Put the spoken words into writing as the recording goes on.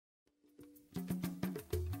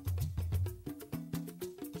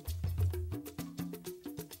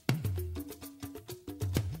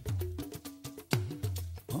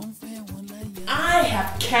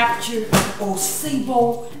have captured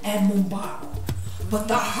Osibo and Mumbaro. But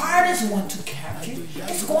the hardest one to capture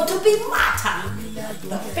is going to be Mata,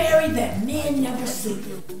 the fairy that men never see.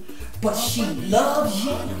 But she loves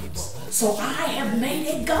yams, so I have made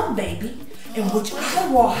a gum baby in which I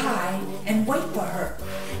will hide and wait for her.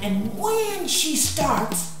 And when she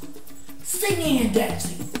starts singing and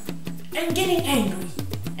dancing and getting angry,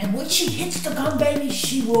 and when she hits the gum baby,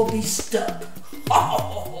 she will be stuck.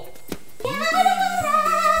 Oh.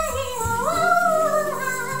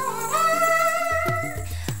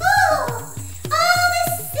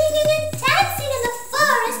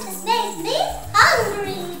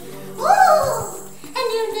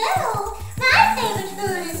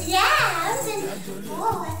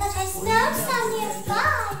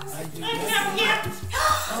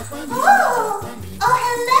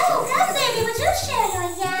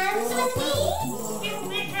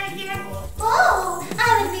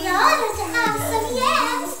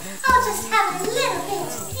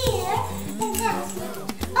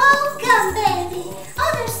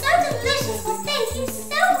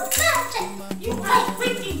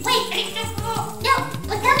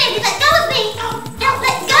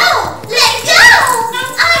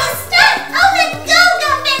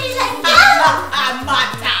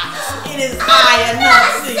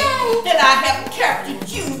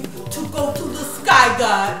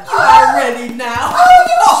 God, you are ready now. Oh,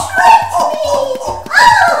 you tricked me!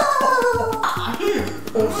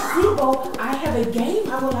 Oh, Osibo, I have a game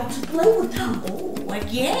I would like to play with you. Oh, a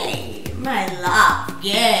game? I love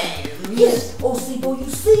games. Yes, Osibo, you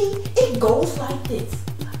see, it goes like this.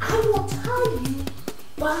 I will tie you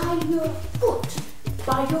by your foot.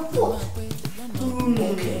 By your foot.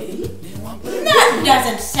 Okay? That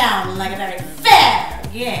doesn't sound like a very fair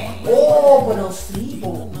game. Oh, but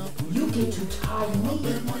Osibo, you get to tie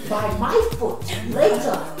me by my foot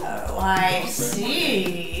later. Oh, I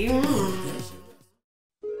see.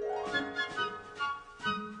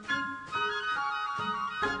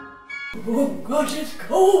 Oh gosh, it's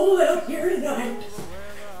cold out here tonight.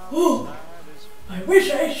 Oh, I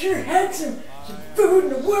wish I sure had some food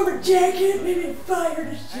and a warmer jacket, maybe a fire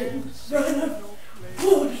to sit in front of.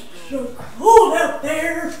 Oh, it's so cold out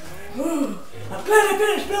there. Oh, I'm glad I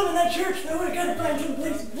finished building that church though. I gotta find some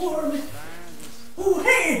place warm. Oh,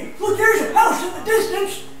 hey, look, there's a house in the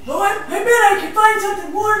distance. Oh, I bet I can find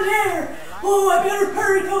something warm there. Oh, I better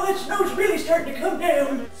hurry though, that snow's really starting to come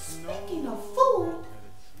down. Speaking of food,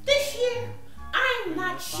 this year, I'm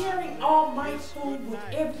not sharing all my food with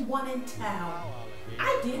everyone in town.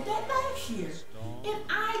 I did that last year, and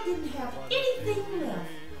I didn't have anything left.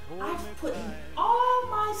 I've put all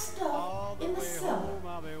my stuff in the cellar.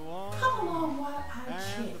 Come along while I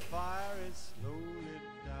check.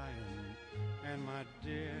 And my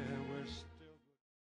dear, we're